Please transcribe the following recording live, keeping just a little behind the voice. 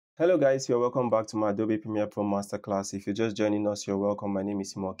Hello guys, you're welcome back to my Adobe Premiere Pro Masterclass. If you're just joining us, you're welcome. My name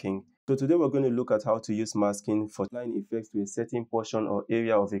is Simo King. So today we're going to look at how to use masking for applying effects to a certain portion or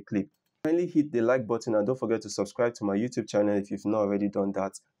area of a clip. Kindly hit the like button and don't forget to subscribe to my YouTube channel if you've not already done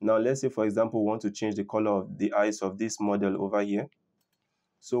that. Now let's say for example we want to change the color of the eyes of this model over here.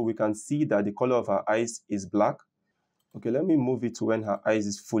 So we can see that the color of her eyes is black. Okay, let me move it to when her eyes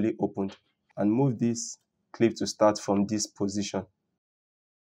is fully opened and move this clip to start from this position.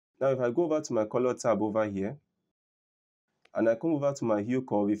 Now, if I go over to my color tab over here, and I come over to my hue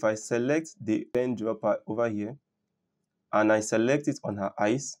curve, if I select the pen dropper over here, and I select it on her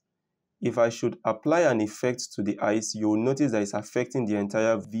eyes, if I should apply an effect to the eyes, you'll notice that it's affecting the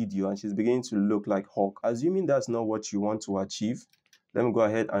entire video and she's beginning to look like Hulk. Assuming that's not what you want to achieve, let me go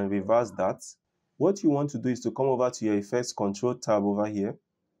ahead and reverse that. What you want to do is to come over to your effects control tab over here,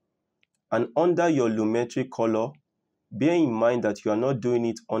 and under your lumetri color, bear in mind that you are not doing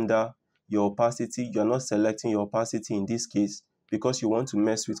it under your opacity. You are not selecting your opacity in this case because you want to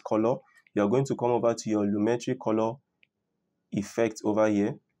mess with color. You are going to come over to your lumetri color effect over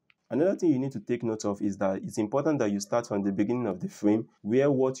here. Another thing you need to take note of is that it's important that you start from the beginning of the frame where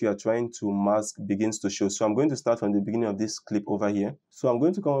what you are trying to mask begins to show. So I'm going to start from the beginning of this clip over here. So I'm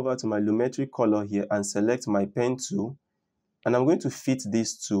going to come over to my lumetri color here and select my pen tool. And I'm going to fit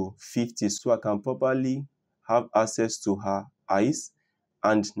this to 50 so I can properly have access to her eyes.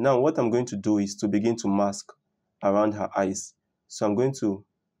 And now what I'm going to do is to begin to mask around her eyes. So I'm going to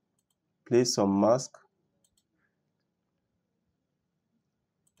place some mask.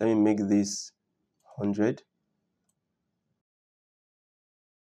 Let me make this 100.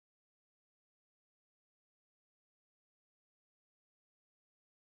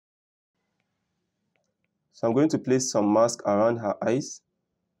 So I'm going to place some mask around her eyes.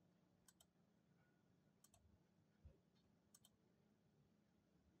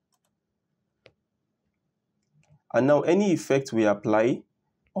 And now any effect we apply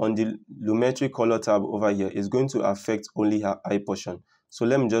on the lumetri color tab over here is going to affect only her eye portion. So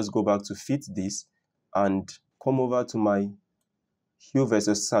let me just go back to fit this and come over to my hue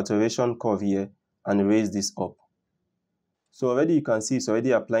versus saturation curve here and raise this up. So already you can see it's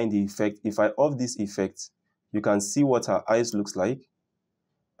already applying the effect. If I off this effect, you can see what her eyes looks like.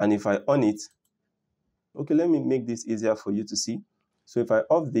 And if I on it, okay, let me make this easier for you to see. So if I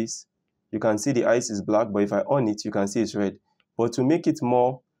off this, you can see the eyes is black, but if I on it, you can see it's red. But to make it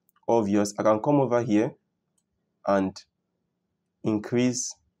more obvious, I can come over here and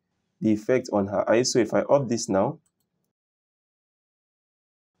increase the effect on her eyes. So if I off this now,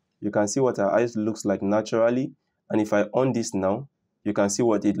 you can see what her eyes looks like naturally. And if I on this now, you can see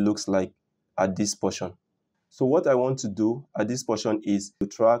what it looks like at this portion. So what I want to do at this portion is to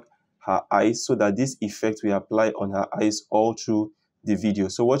track her eyes so that this effect will apply on her eyes all through the video.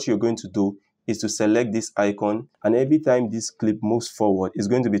 So what you're going to do is to select this icon, and every time this clip moves forward, it's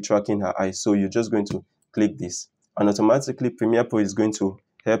going to be tracking her eyes. So you're just going to click this, and automatically Premiere Pro is going to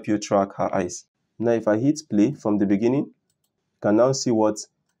help you track her eyes. Now if I hit play from the beginning, you can now see what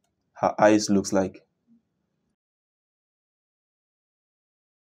her eyes looks like.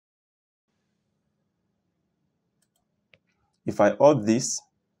 If I off this,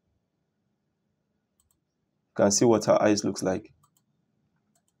 you can see what her eyes looks like.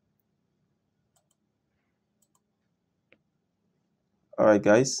 Alright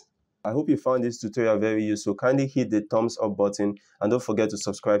guys, I hope you found this tutorial very useful. Kindly hit the thumbs up button and don't forget to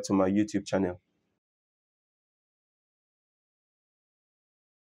subscribe to my YouTube channel.